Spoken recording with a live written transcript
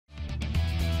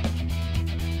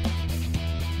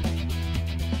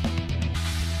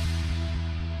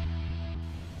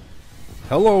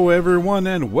Hello everyone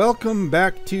and welcome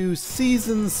back to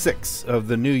Season 6 of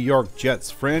the New York Jets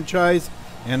franchise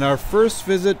and our first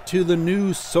visit to the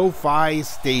new SoFi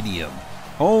Stadium,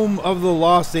 home of the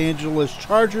Los Angeles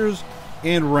Chargers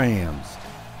and Rams.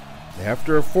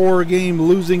 After a 4-game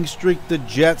losing streak, the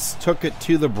Jets took it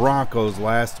to the Broncos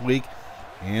last week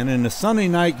and in a Sunday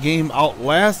night game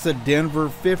outlasted Denver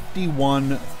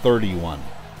 51-31.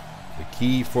 The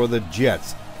key for the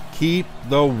Jets: keep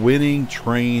the winning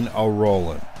train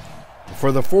a-rolling.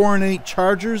 For the 4-8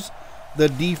 Chargers, the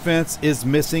defense is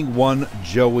missing one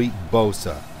Joey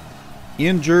Bosa.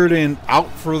 Injured and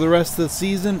out for the rest of the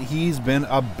season, he's been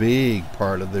a big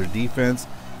part of their defense,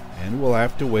 and we'll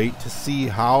have to wait to see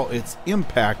how it's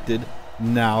impacted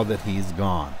now that he's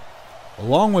gone.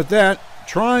 Along with that,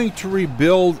 trying to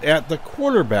rebuild at the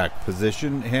quarterback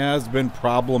position has been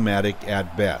problematic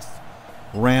at best.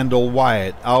 Randall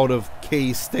Wyatt out of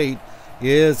K-State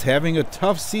is having a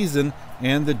tough season,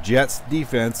 and the Jets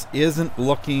defense isn't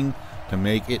looking to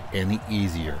make it any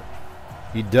easier.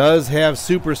 He does have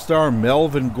superstar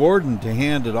Melvin Gordon to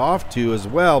hand it off to as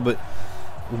well, but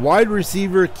wide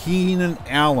receiver Keenan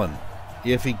Allen,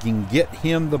 if he can get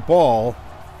him the ball,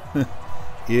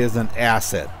 is an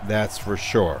asset, that's for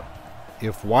sure.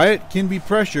 If Wyatt can be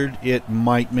pressured, it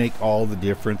might make all the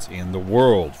difference in the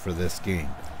world for this game.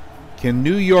 Can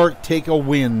New York take a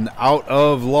win out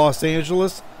of Los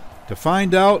Angeles? To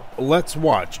find out, let's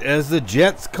watch as the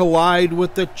Jets collide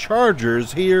with the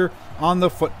Chargers here on the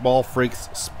Football Freaks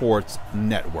Sports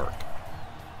Network.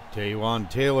 Taywan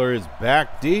Taylor is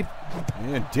back deep,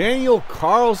 and Daniel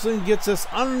Carlson gets us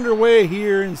underway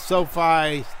here in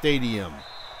SoFi Stadium.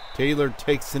 Taylor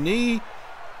takes the knee,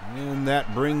 and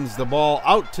that brings the ball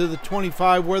out to the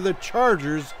 25 where the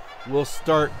Chargers will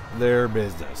start their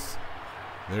business.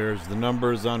 There's the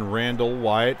numbers on Randall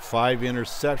Wyatt: 5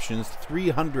 interceptions,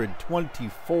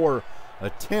 324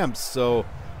 attempts, so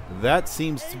that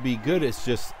seems to be good. It's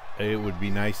just, it would be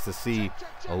nice to see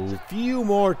a few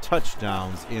more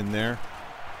touchdowns in there.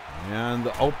 And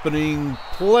the opening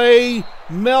play,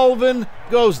 Melvin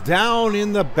goes down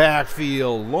in the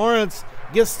backfield. Lawrence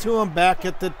gets to him back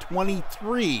at the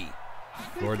 23.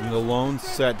 Gordon alone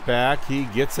set back. He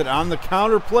gets it on the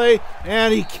counter play,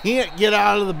 and he can't get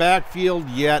out of the backfield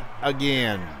yet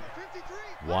again.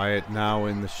 Wyatt now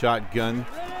in the shotgun.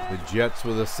 The Jets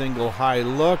with a single high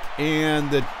look,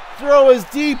 and the throw is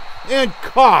deep and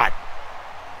caught.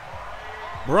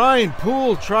 Brian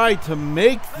Poole tried to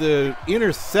make the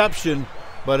interception,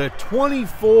 but a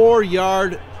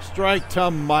 24-yard strike to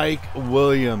Mike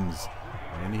Williams.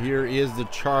 And here is the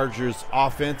Chargers'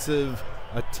 offensive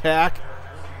attack.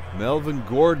 Melvin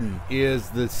Gordon is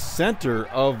the center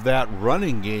of that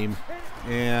running game,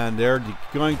 and they're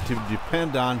going to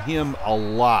depend on him a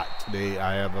lot today,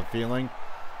 I have a feeling.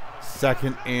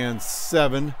 2nd and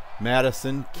 7.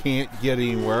 Madison can't get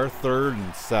anywhere. 3rd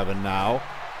and 7 now.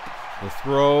 The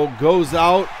throw goes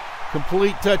out,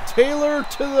 complete to Taylor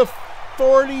to the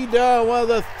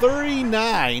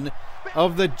 39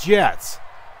 of the Jets.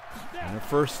 And a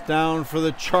first down for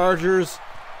the Chargers.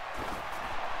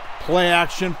 Play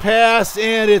action pass,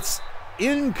 and it's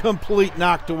incomplete,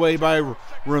 knocked away by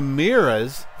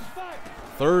Ramirez.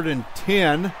 3rd and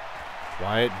 10.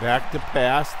 Wyatt back to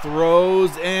pass,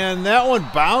 throws, and that one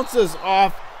bounces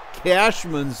off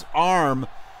Cashman's arm.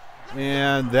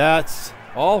 And that's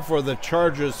all for the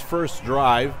Chargers' first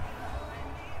drive.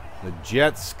 The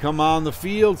Jets come on the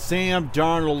field. Sam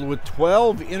Darnold with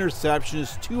 12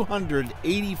 interceptions,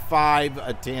 285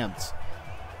 attempts,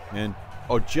 and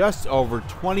just over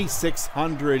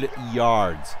 2,600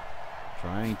 yards.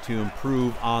 Trying to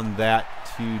improve on that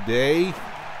today.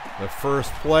 The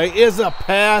first play is a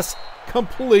pass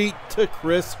complete to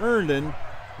Chris Herndon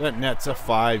that nets a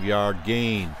 5-yard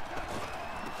gain.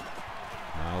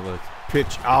 Now the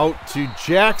pitch out to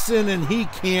Jackson, and he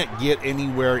can't get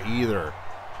anywhere either.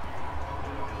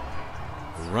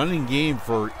 The running game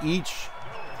for each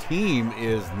team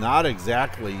is not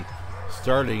exactly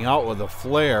starting out with a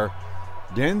flair.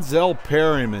 Denzel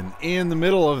Perryman in the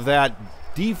middle of that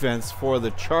defense for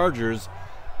the Chargers.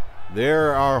 They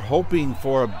are hoping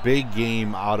for a big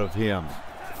game out of him.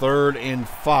 3rd and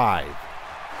 5.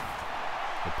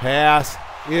 The pass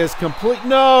is complete.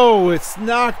 No, it's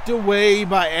knocked away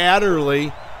by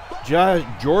Adderley.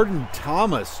 Jordan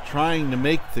Thomas trying to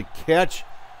make the catch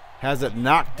has it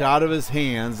knocked out of his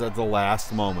hands at the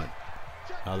last moment.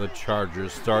 Now the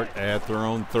Chargers start at their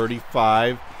own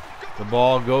 35. The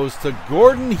ball goes to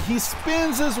Gordon. He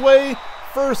spins his way.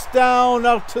 First down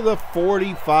out to the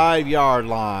 45-yard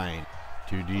line.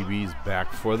 2 DBs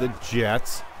back for the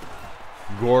Jets.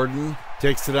 Gordon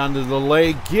Takes it onto the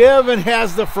leg, give, and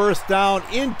has the first down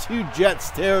into Jets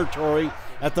territory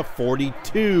at the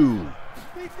 42.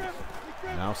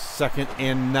 Now 2nd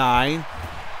and 9.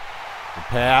 The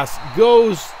pass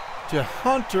goes to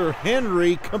Hunter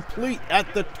Henry, complete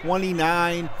at the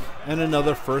 29, and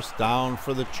another first down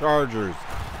for the Chargers.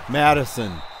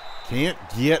 Madison can't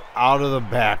get out of the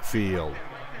backfield.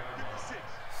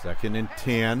 2nd and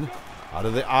 10, out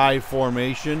of the I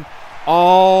formation.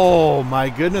 Oh my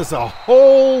goodness, a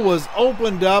hole was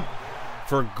opened up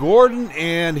for Gordon,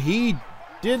 and he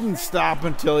didn't stop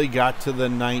until he got to the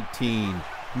 19.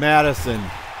 Madison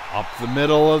up the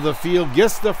middle of the field,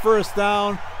 gets the first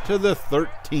down to the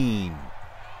 13.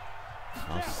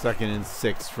 Now 2nd and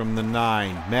 6 from the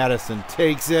 9. Madison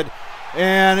takes it,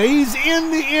 and he's in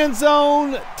the end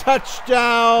zone.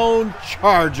 Touchdown,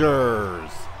 Chargers.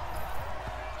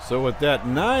 So with that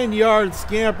 9-yard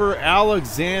scamper,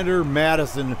 Alexander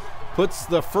Madison puts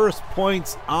the first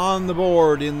points on the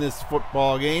board in this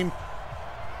football game,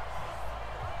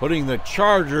 putting the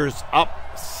Chargers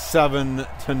up 7-0.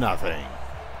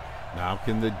 Now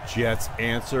can the Jets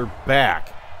answer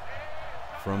back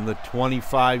from the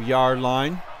 25-yard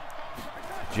line?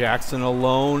 Jackson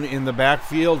alone in the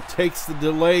backfield, takes the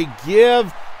delay,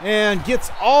 give, and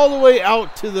gets all the way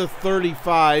out to the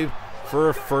 35 for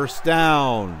a first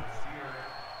down.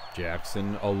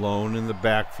 Jackson alone in the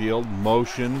backfield,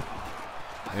 motion,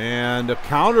 and a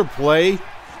counter play.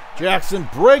 Jackson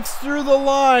breaks through the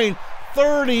line,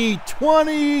 30,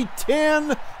 20,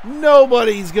 10,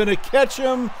 nobody's gonna catch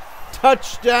him.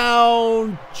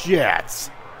 Touchdown, Jets.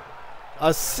 A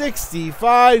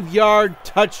 65-yard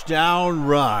touchdown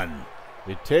run.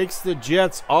 It takes the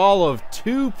Jets all of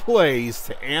 2 plays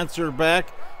to answer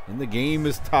back, and the game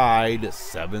is tied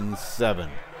 7-7.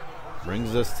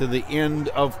 Brings us to the end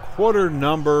of quarter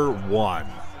number 1.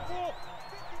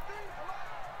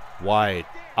 White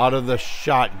out of the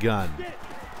shotgun.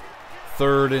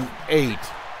 3rd and 8.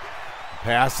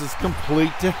 Pass is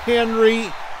complete to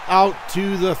Henry, out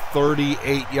to the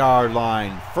 38-yard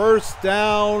line. First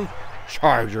down,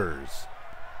 Chargers.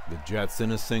 The Jets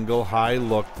in a single high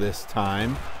look this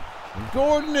time.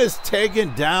 Gordon is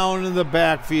taken down in the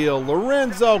backfield.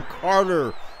 Lorenzo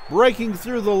Carter breaking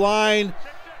through the line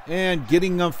and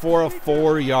getting them for a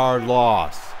 4-yard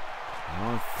loss.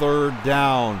 On 3rd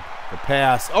down, the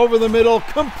pass over the middle,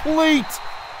 complete.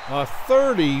 A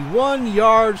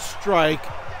 31-yard strike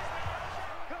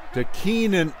to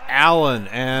Keenan Allen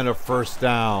and a first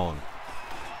down.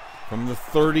 From the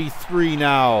 33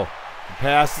 now, the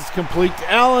pass is complete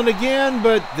to Allen again,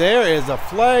 but there is a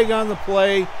flag on the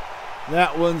play.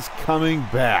 That one's coming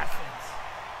back.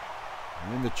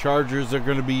 And the Chargers are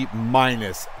going to be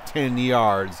minus 10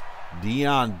 yards.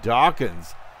 Deion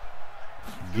Dawkins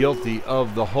guilty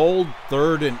of the hold.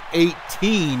 3rd and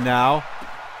 18 now.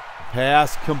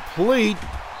 Pass complete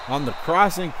on the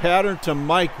crossing pattern to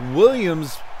Mike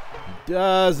Williams.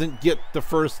 Doesn't get the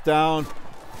first down,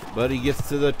 but he gets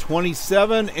to the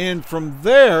 27, and from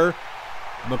there,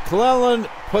 McClellan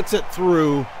puts it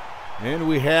through, and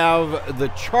we have the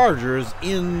Chargers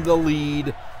in the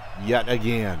lead yet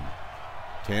again.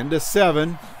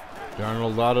 10-7.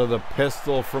 Darnold out of the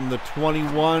pistol from the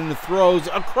 21, throws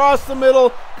across the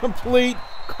middle, complete.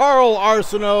 Carl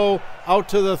Arsenault out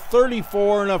to the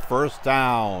 34 and a first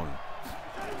down.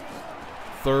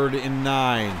 3rd and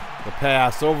 9. The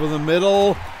pass over the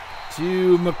middle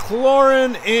to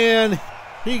McLaurin, and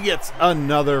he gets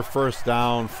another first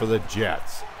down for the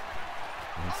Jets.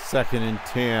 And 2nd and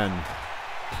 10.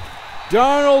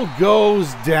 Darnold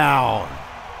goes down.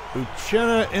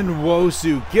 Uchenna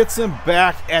Nwosu gets him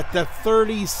back at the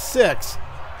 36.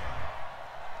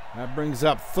 That brings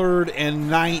up 3rd and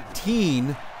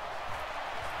 19.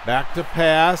 Back to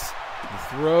pass. The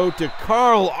throw to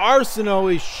Carl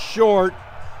Arsenault is short.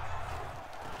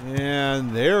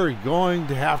 And they're going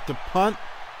to have to punt.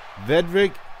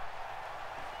 Vedvik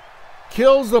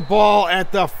kills the ball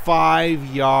at the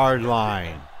 5-yard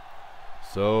line.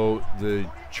 So the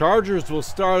Chargers will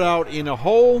start out in a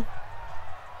hole.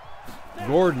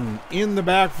 Gordon in the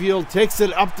backfield, takes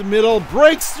it up the middle,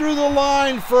 breaks through the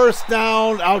line, first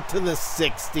down out to the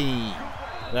 16.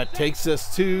 That takes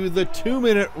us to the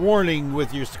 2-minute warning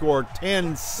with your score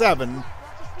 10-7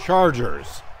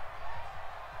 Chargers.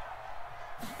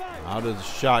 Out of the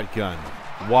shotgun.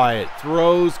 Wyatt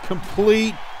throws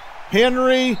complete.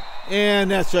 Henry,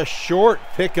 and that's a short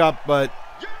pickup, but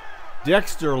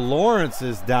Dexter Lawrence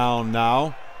is down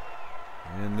now,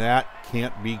 and that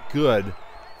can't be good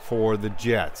for the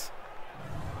Jets.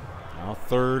 Now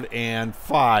 3rd and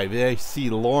 5. They see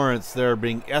Lawrence there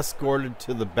being escorted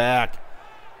to the back.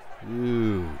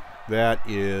 Ooh, that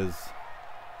is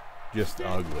just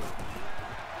ugly.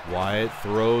 Wyatt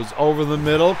throws over the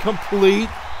middle, complete.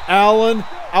 Allen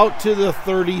out to the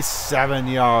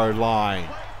 37-yard line.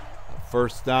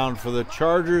 First down for the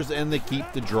Chargers, and they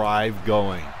keep the drive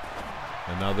going.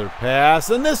 Another pass,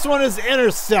 and this one is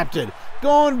intercepted.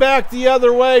 Going back the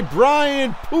other way,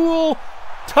 Brian Poole,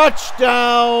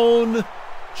 touchdown,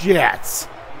 Jets.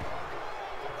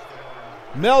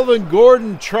 Melvin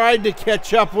Gordon tried to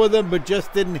catch up with him, but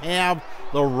just didn't have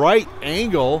the right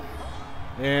angle.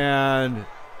 And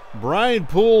Brian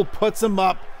Poole puts him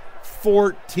up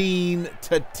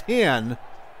 14-10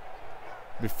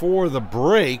 before the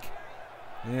break.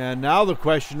 And now the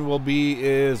question will be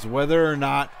is whether or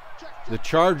not the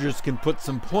Chargers can put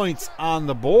some points on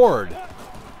the board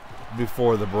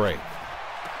before the break.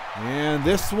 And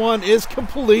this one is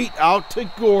complete out to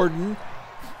Gordon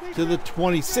to the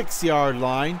 26-yard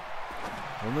line.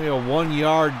 Only a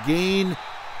 1-yard gain,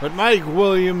 but Mike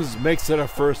Williams makes it a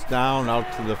first down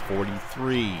out to the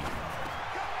 43.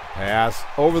 Pass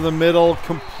over the middle,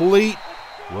 complete.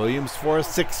 Williams for a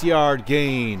 6-yard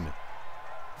gain.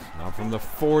 Now from the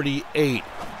 48.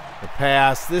 The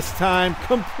pass this time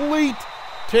complete.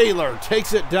 Taylor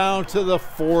takes it down to the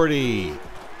 40.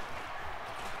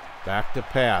 Back to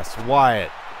pass.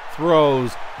 Wyatt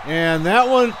throws, and that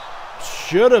one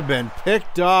should have been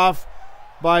picked off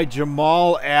by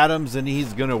Jamal Adams, and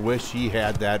he's going to wish he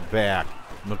had that back.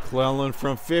 McClellan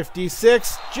from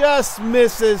 56 just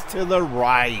misses to the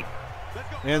right.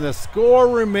 And the score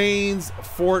remains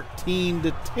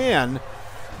 14-10.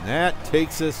 That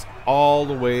takes us all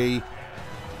the way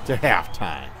to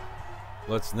halftime.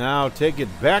 Let's now take it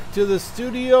back to the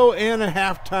studio and a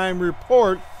halftime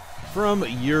report from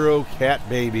Eurocat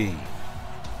Baby.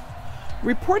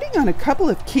 Reporting on a couple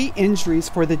of key injuries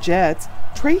for the Jets,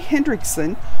 Trey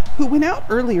Hendrickson, who went out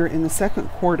earlier in the second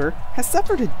quarter, has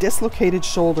suffered a dislocated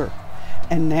shoulder.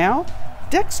 And now,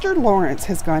 Dexter Lawrence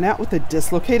has gone out with a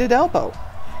dislocated elbow.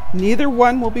 Neither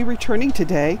one will be returning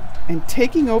today, and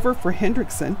taking over for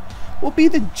Hendrickson will be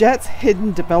the Jets'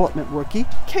 hidden development rookie,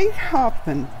 Cade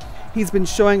Hoffman. He's been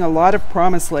showing a lot of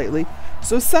promise lately,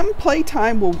 so some play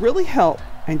time will really help,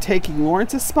 and taking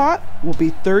Lawrence's spot will be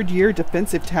third-year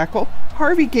defensive tackle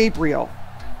Harvey Gabriel.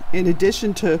 In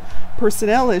addition to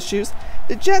personnel issues,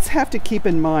 the Jets have to keep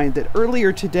in mind that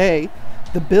earlier today,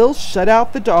 the Bills shut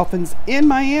out the Dolphins in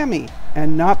Miami,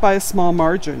 and not by a small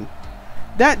margin.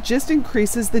 That just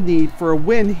increases the need for a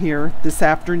win here this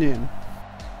afternoon.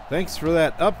 Thanks for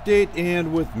that update,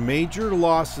 and with major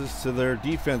losses to their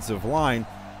defensive line,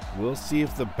 we'll see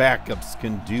if the backups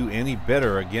can do any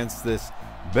better against this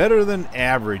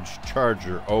better-than-average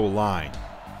Charger O-line.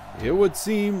 It would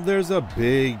seem there's a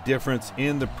big difference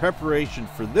in the preparation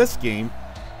for this game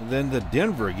than the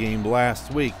Denver game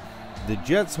last week. The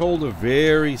Jets hold a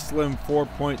very slim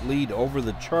 4-point lead over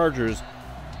the Chargers,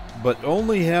 but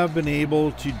only have been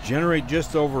able to generate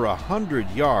just over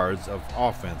 100 yards of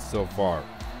offense so far.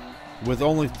 With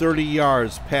only 30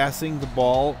 yards passing the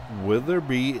ball, will there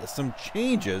be some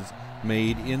changes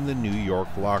made in the New York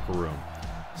locker room?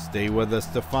 Stay with us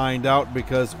to find out,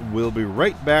 because we'll be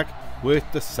right back with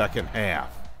the second half.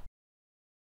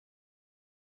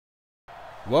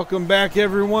 Welcome back,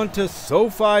 everyone, to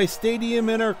SoFi Stadium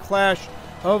in our clash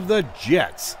of the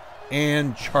Jets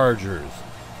and Chargers.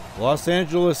 Los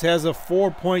Angeles has a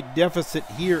 4-point deficit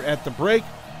here at the break,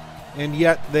 and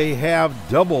yet they have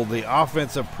double the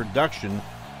offensive production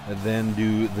than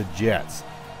do the Jets.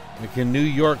 Can New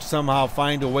York somehow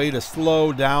find a way to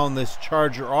slow down this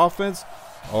Charger offense,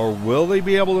 or will they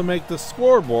be able to make the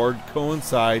scoreboard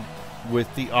coincide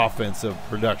with the offensive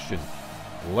production?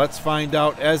 Let's find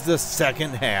out as the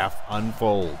second half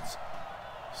unfolds.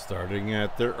 Starting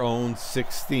at their own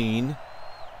 16,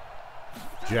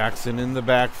 Jackson in the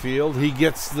backfield. He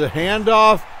gets the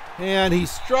handoff, and he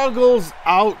struggles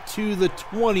out to the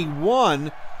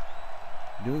 21,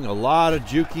 doing a lot of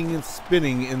juking and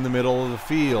spinning in the middle of the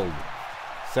field.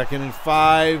 2nd and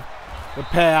 5. The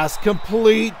pass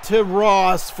complete to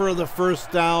Ross for the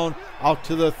first down out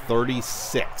to the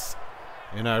 36.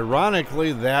 And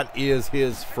ironically, that is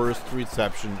his first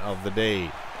reception of the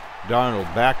day.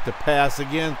 Darnold back to pass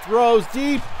again, throws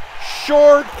deep,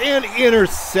 short, and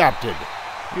intercepted.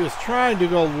 He was trying to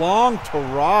go long to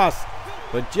Ross,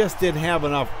 but just didn't have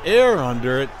enough air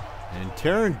under it, and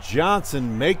Taron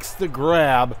Johnson makes the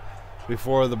grab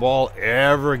before the ball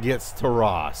ever gets to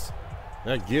Ross.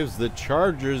 That gives the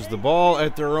Chargers the ball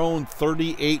at their own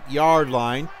 38-yard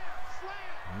line.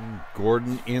 And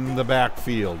Gordon in the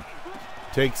backfield.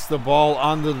 Takes the ball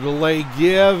on the delay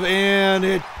give, and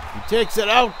he takes it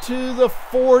out to the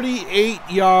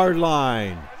 48-yard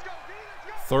line.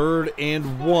 3rd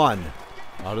and 1.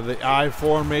 Out of the I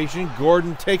formation,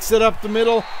 Gordon takes it up the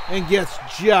middle and gets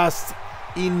just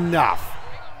enough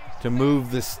to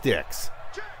move the sticks.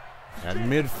 At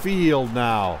midfield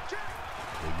now.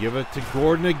 They give it to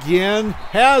Gordon again.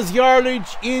 Has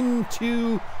yardage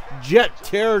into Jet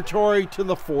territory to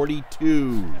the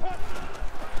 42.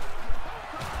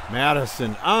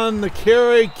 Madison on the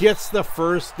carry, gets the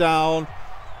first down.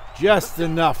 Just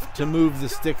enough to move the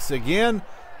sticks again.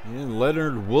 And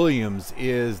Leonard Williams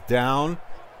is down,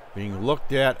 being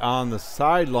looked at on the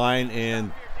sideline,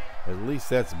 and at least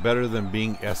that's better than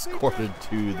being escorted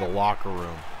to the locker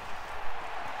room.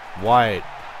 Wyatt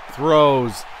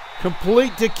throws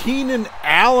complete to Keenan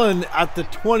Allen at the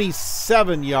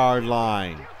 27-yard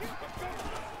line.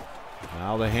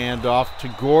 Now the handoff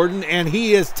to Gordon, and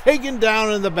he is taken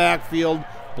down in the backfield.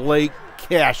 Blake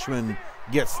Cashman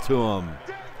gets to him.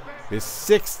 His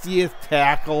 60th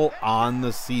tackle on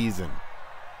the season.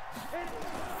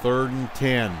 3rd and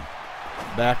 10.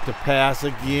 Back to pass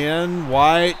again.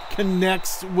 Wyatt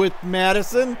connects with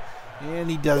Madison, and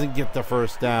he doesn't get the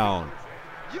first down.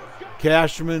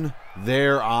 Cashman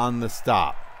there on the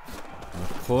stop.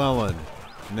 McClellan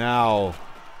now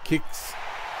kicks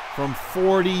from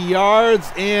 40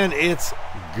 yards, and it's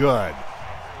good.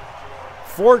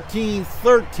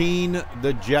 14-13,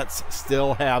 the Jets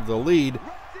still have the lead,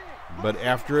 but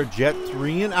after a Jet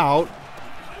 3 and out,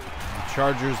 the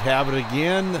Chargers have it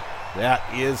again. That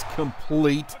is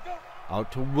complete.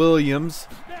 Out to Williams.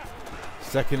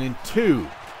 2nd and 2.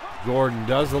 Gordon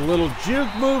does a little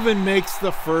juke move and makes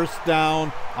the first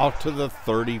down out to the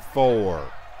 34.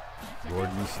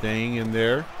 Gordon staying in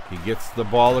there. He gets the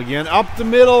ball again up the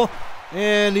middle,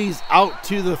 and he's out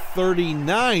to the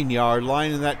 39-yard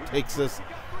line, and that takes us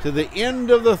to the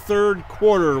end of the 3rd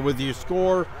quarter with your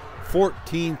score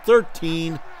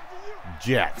 14-13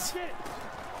 Jets. The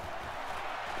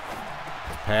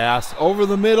pass over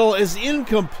the middle is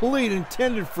incomplete,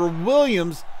 intended for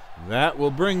Williams. That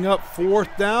will bring up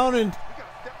 4th down, and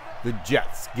the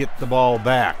Jets get the ball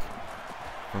back.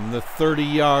 From the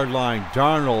 30-yard line,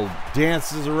 Darnold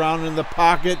dances around in the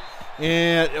pocket,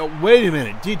 and wait a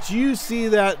minute, did you see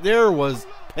that? There was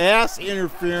pass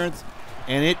interference,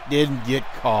 and it didn't get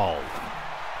called.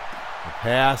 The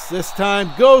pass this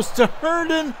time goes to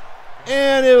Herndon,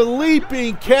 and a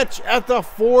leaping catch at the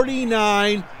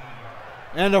 49,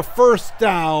 and a first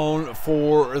down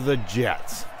for the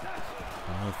Jets.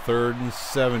 3rd and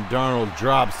 7, Darnold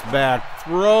drops back,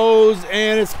 throws,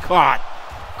 and it's caught.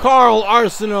 Carl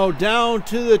Arsenault down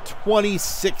to the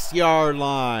 26-yard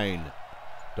line.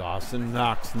 Dawson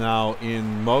Knox now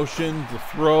in motion to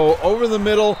throw over the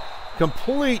middle,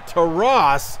 complete to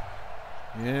Ross,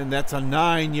 and that's a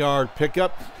 9-yard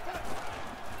pickup.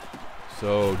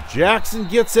 So Jackson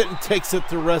gets it and takes it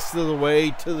the rest of the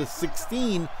way to the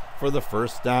 16 for the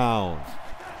first down.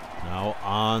 Now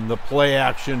on the play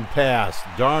action pass,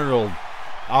 Darnold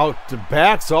out to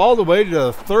backs all the way to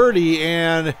the 30,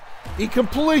 and he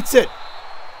completes it.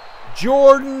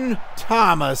 Jordan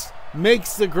Thomas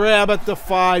makes the grab at the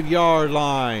 5-yard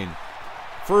line.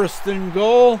 1st and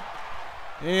goal,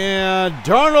 and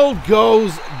Darnold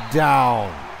goes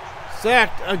down.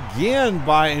 Sacked again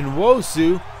by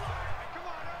Nwosu.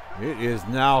 It is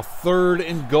now 3rd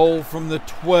and goal from the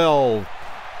 12.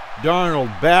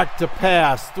 Darnold back to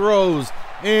pass, throws,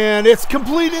 and it's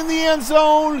complete in the end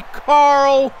zone.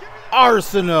 Carl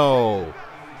Arsenault.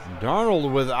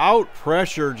 Darnold, without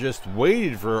pressure, just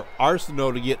waited for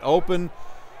Arsenault to get open,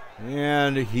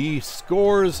 and he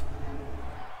scores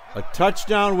a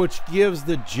touchdown, which gives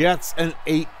the Jets an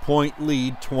 8-point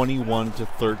lead,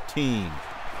 21-13.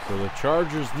 So the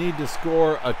Chargers need to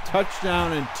score a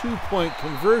touchdown and 2-point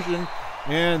conversion,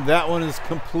 and that one is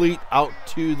complete out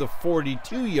to the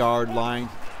 42-yard line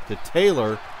to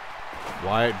Taylor.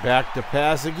 Wyatt back to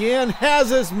pass again, has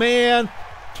his man.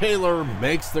 Taylor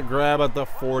makes the grab at the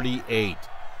 48.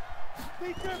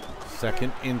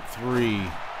 2nd and 3.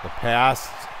 The pass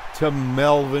to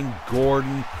Melvin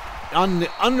Gordon on the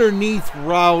underneath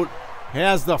route,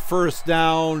 has the first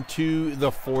down to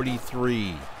the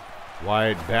 43.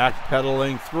 Wyatt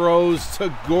backpedaling, throws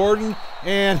to Gordon,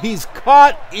 and he's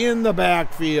caught in the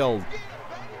backfield.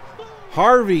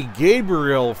 Harvey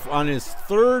Gabriel on his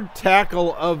 3rd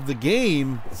tackle of the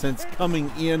game since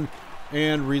coming in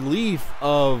and relief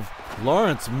of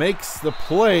Lawrence makes the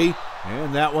play,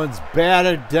 and that one's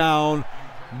batted down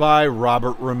by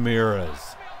Robert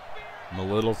Ramirez. I'm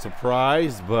a little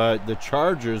surprised, but the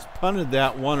Chargers punted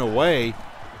that one away.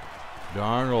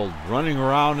 Darnold running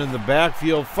around in the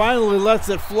backfield, finally lets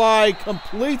it fly,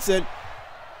 completes it,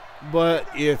 but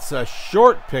it's a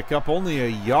short pickup, only a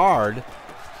yard.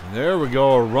 And there we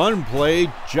go, a run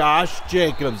play. Josh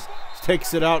Jacobs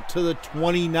takes it out to the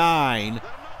 29.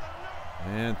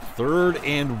 And 3rd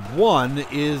and 1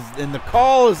 is, and the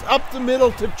call is up the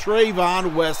middle to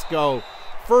Trayvon Wesco.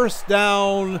 First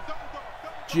down,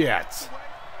 Jets.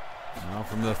 Now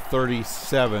from the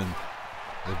 37,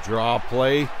 the draw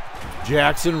play.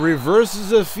 Jackson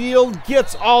reverses the field,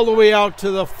 gets all the way out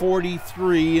to the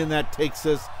 43, and that takes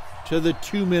us to the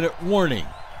 2-minute warning.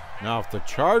 Now if the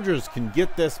Chargers can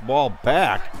get this ball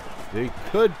back, they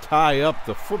could tie up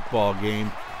the football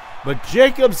game. But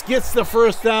Jacobs gets the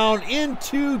first down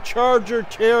into Charger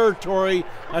territory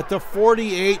at the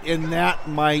 48, and that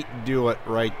might do it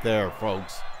right there,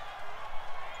 folks.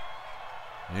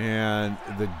 And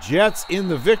the Jets in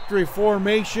the victory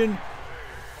formation,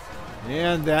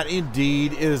 and that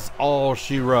indeed is all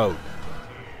she wrote.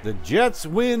 The Jets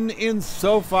win in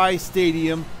SoFi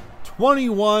Stadium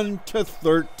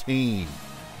 21-13.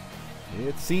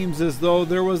 It seems as though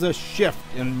there was a shift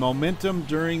in momentum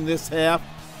during this half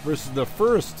versus the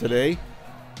first today.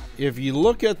 If you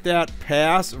look at that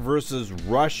pass versus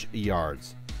rush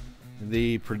yards,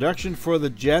 the production for the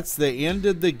Jets, they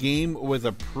ended the game with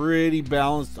a pretty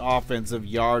balanced offensive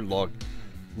yard look.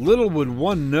 Little would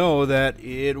one know that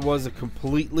it was a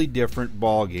completely different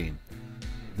ball game.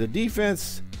 The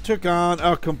defense took on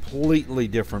a completely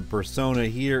different persona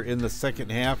here in the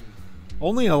second half,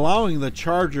 only allowing the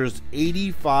Chargers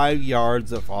 85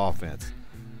 yards of offense.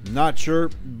 Not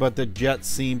sure, but the Jets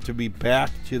seem to be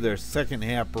back to their second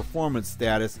half performance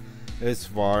status as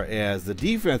far as the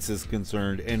defense is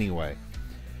concerned anyway.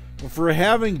 For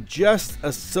having just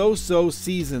a so-so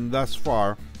season thus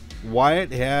far,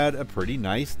 Wyatt had a pretty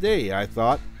nice day, I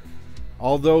thought.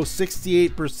 Although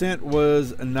 68%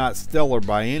 was not stellar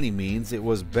by any means, it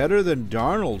was better than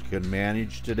Darnold could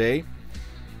manage today.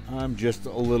 I'm just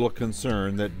a little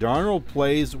concerned that Darnold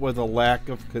plays with a lack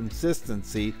of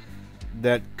consistency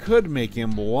that could make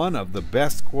him one of the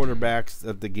best quarterbacks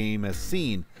that the game has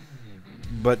seen.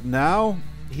 But now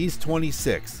he's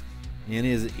 26 and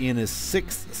is in his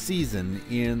 6th season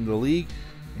in the league,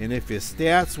 and if his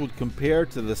stats would compare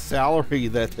to the salary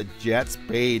that the Jets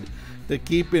paid to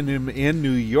keep him in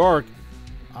New York,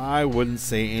 I wouldn't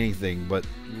say anything. But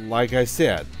like I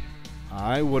said,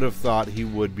 I would have thought he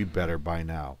would be better by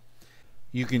now.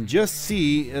 You can just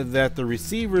see that the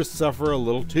receivers suffer a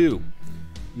little too.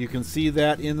 You can see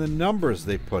that in the numbers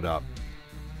they put up.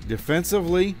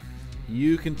 Defensively,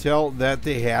 you can tell that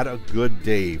they had a good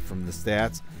day from the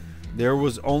stats. There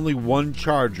was only one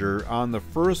Charger on the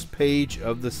first page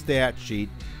of the stat sheet,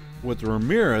 with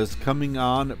Ramirez coming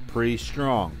on pretty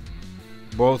strong.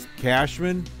 Both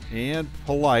Cashman and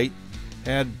Polite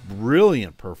had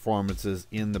brilliant performances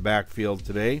in the backfield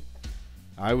today.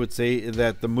 I would say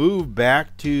that the move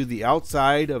back to the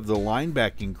outside of the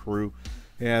linebacking crew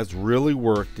has really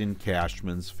worked in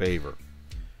Cashman's favor.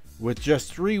 With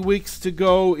just 3 weeks to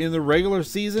go in the regular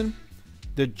season,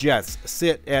 the Jets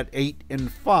sit at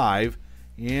 8-5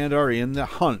 and are in the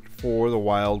hunt for the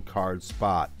wild card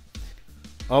spot.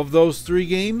 Of those 3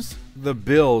 games, the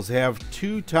Bills have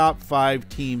 2 top 5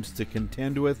 teams to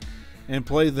contend with and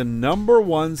play the number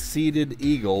 1 seeded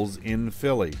Eagles in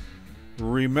Philly.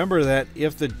 Remember that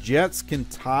if the Jets can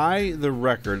tie the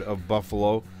record of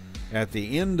Buffalo at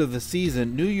the end of the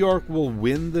season, New York will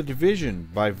win the division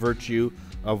by virtue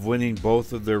of winning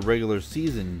both of their regular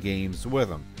season games with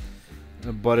them.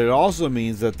 But it also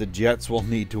means that the Jets will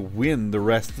need to win the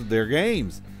rest of their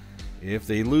games. If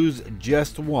they lose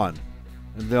just one,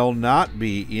 they'll not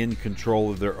be in control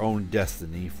of their own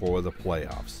destiny for the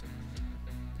playoffs.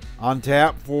 On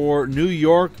tap for New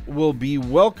York will be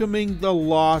welcoming the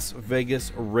Las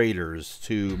Vegas Raiders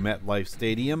to MetLife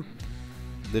Stadium.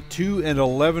 The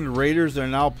 2-11 Raiders are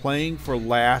now playing for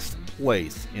last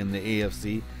place in the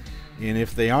AFC, and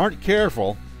if they aren't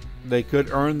careful, they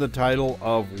could earn the title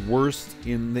of worst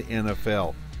in the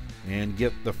NFL and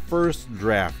get the first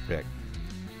draft pick.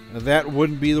 That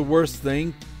wouldn't be the worst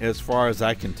thing, as far as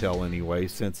I can tell anyway,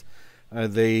 since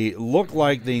they look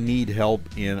like they need help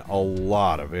in a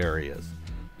lot of areas.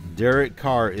 Derek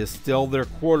Carr is still their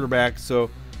quarterback, so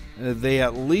they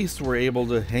at least were able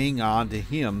to hang on to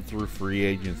him through free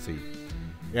agency.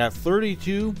 At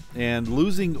 32 and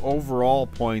losing overall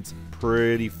points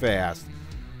pretty fast,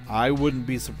 I wouldn't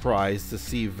be surprised to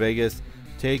see Vegas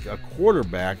take a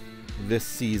quarterback this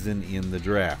season in the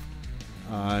draft.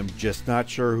 I'm just not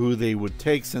sure who they would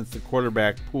take since the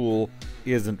quarterback pool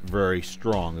isn't very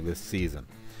strong this season.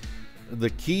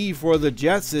 The key for the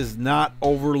Jets is not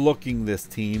overlooking this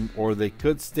team, or they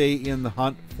could stay in the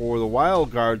hunt for the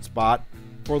wild card spot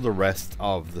for the rest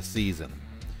of the season.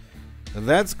 And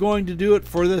that's going to do it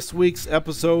for this week's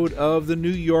episode of the New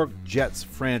York Jets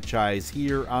franchise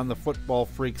here on the Football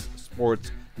Freaks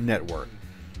Sports Network.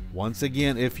 Once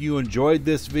again, if you enjoyed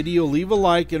this video, leave a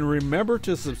like and remember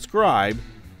to subscribe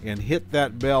and hit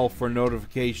that bell for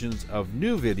notifications of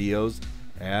new videos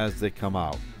as they come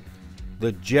out.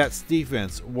 The Jets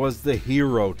defense was the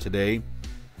hero today.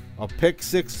 A pick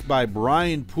six by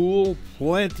Brian Poole,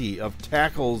 plenty of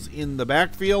tackles in the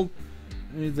backfield.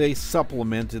 They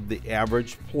supplemented the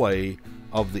average play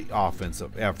of the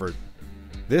offensive effort.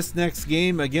 This next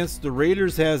game against the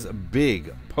Raiders has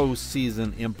big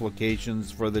postseason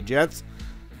implications for the Jets,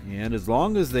 and as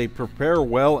long as they prepare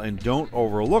well and don't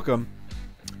overlook them,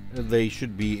 they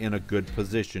should be in a good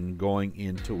position going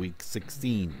into Week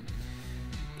 16.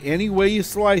 Any way you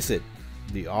slice it,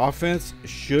 the offense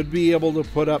should be able to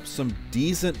put up some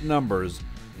decent numbers,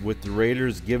 with the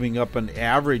Raiders giving up an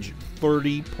average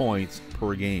 30 points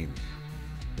per game.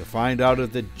 To find out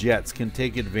if the Jets can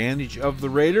take advantage of the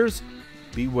Raiders,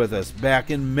 be with us back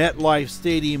in MetLife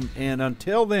Stadium, and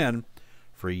until then,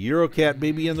 for Eurocat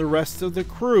Baby and the rest of the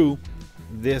crew,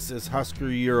 this is Husker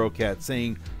Eurocat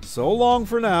saying so long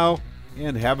for now,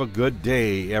 and have a good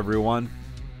day, everyone.